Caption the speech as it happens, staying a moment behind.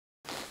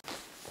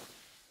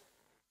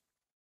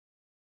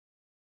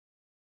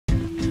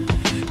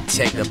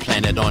take the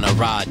planet on a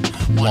ride.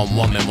 One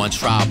woman, one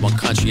tribe, one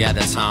country at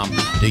a time.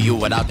 Do you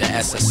without the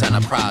SS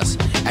enterprise.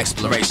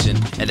 Exploration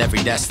at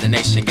every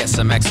destination, get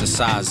some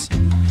exercise.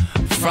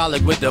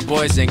 Frolic with the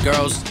boys and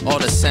girls. All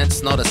the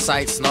scents, know the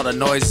sights, know the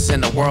noises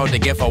in the world to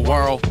give a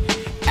whirl.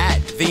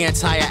 At the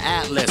entire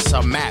atlas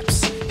of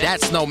maps.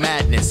 That's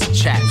Nomadness,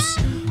 chaps.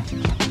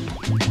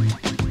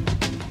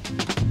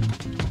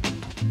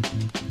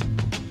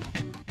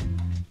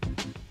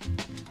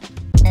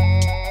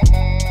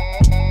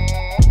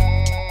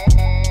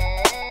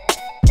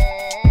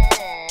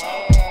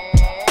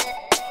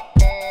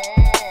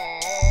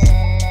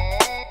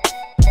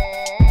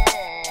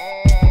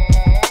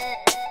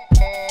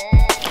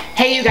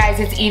 Hey you guys,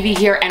 it's Evie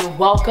here and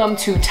welcome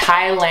to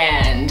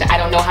Thailand. I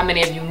don't know how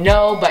many of you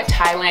know, but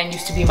Thailand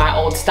used to be my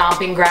old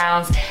stomping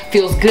grounds.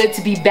 Feels good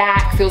to be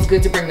back, feels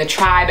good to bring the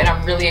tribe, and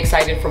I'm really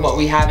excited for what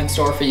we have in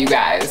store for you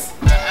guys.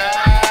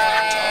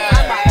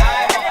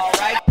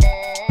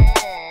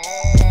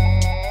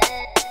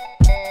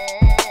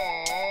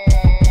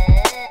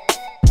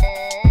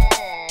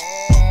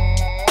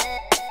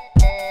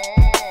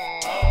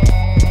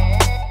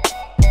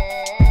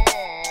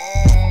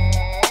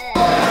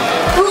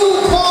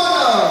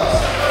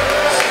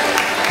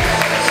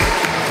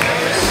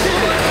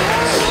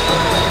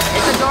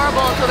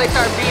 Until they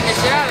start beating the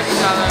shit out of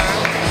each other.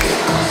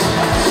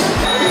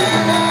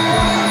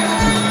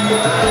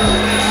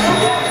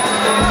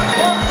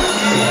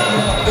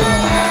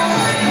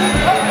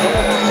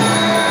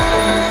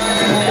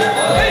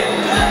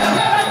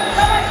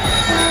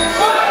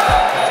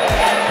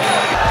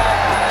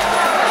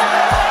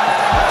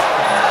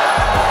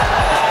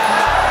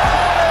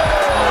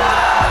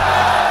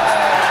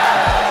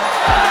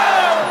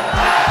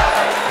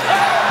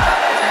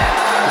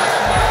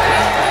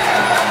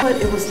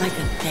 It was like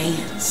a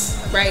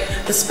dance, right?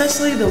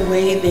 Especially the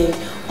way they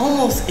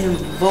almost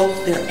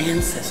invoked their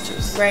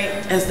ancestors, right?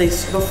 As they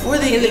before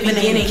they even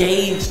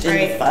engaged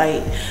in the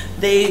fight,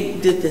 they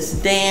did this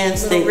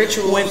dance. They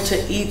went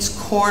to each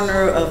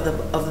corner of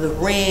the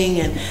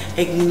ring and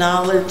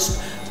acknowledged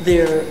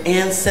their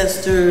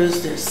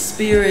ancestors, their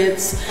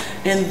spirits,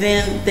 and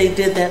then they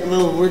did that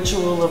little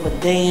ritual of a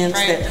dance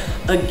that,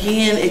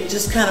 again, it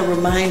just kind of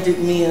reminded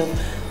me of.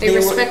 They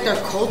respect their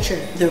culture.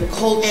 Their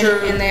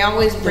culture. And they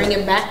always bring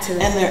it back to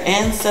them. And their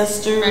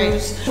ancestors. Right.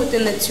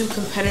 Within the two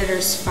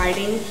competitors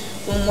fighting,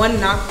 when one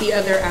knocked the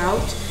other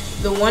out,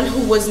 the one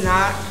who was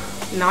not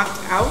knocked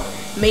out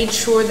made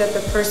sure that the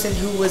person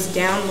who was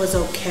down was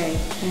okay.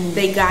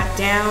 They got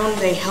down,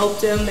 they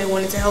helped him, they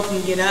wanted to help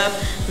him get up,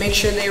 make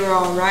sure they were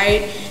all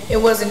right. It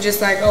wasn't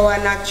just like, oh,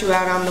 I knocked you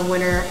out, I'm the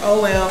winner.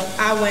 Oh well,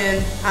 I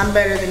win, I'm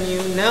better than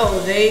you. No,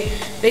 they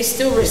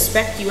still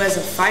respect you as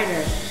a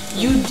fighter.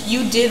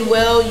 You did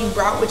well, you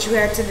brought what you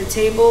had to the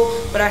table,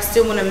 but I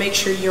still want to make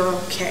sure you're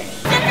okay.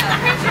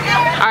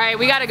 All right,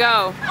 we gotta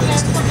go.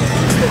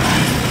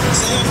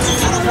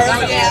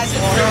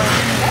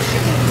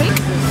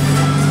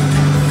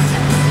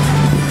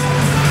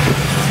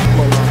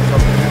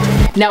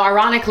 Now,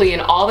 ironically, in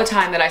all the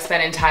time that I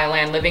spent in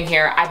Thailand living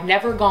here, I've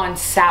never gone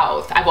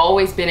south. I've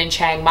always been in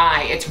Chiang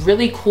Mai. It's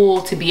really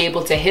cool to be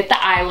able to hit the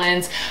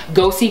islands,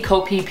 go see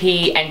Ko Phi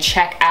Phi, and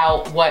check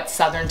out what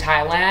southern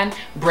Thailand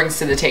brings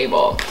to the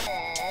table.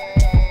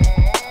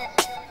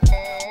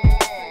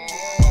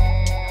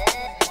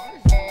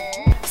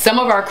 Some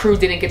of our crew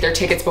didn't get their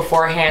tickets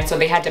beforehand, so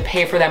they had to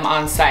pay for them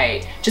on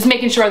site. Just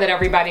making sure that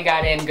everybody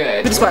got in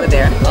good. We just wanted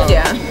there.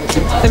 Yeah.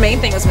 The main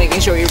thing was making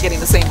sure you're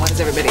getting the same one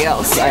as everybody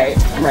else. Right,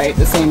 right.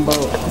 The same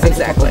boat.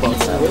 Exactly.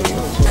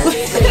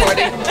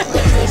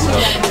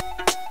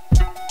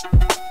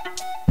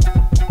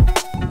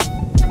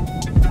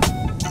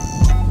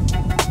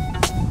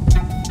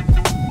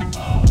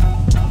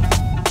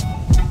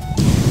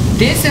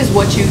 This is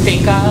what you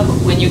think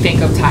of when you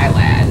think of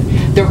Thailand.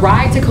 The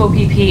ride to Ko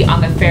Phi Phi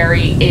on the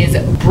ferry is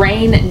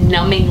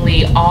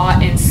brain-numbingly,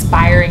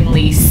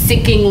 awe-inspiringly,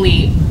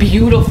 sickeningly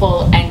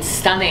beautiful and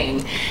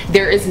stunning.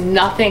 There is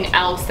nothing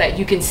else that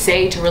you can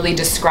say to really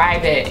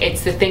describe it.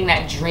 It's the thing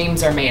that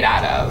dreams are made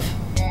out of.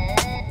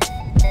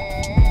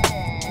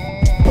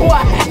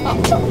 Wow,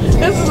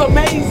 this is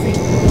amazing.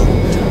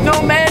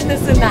 No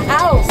madness in the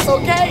house,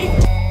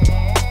 okay?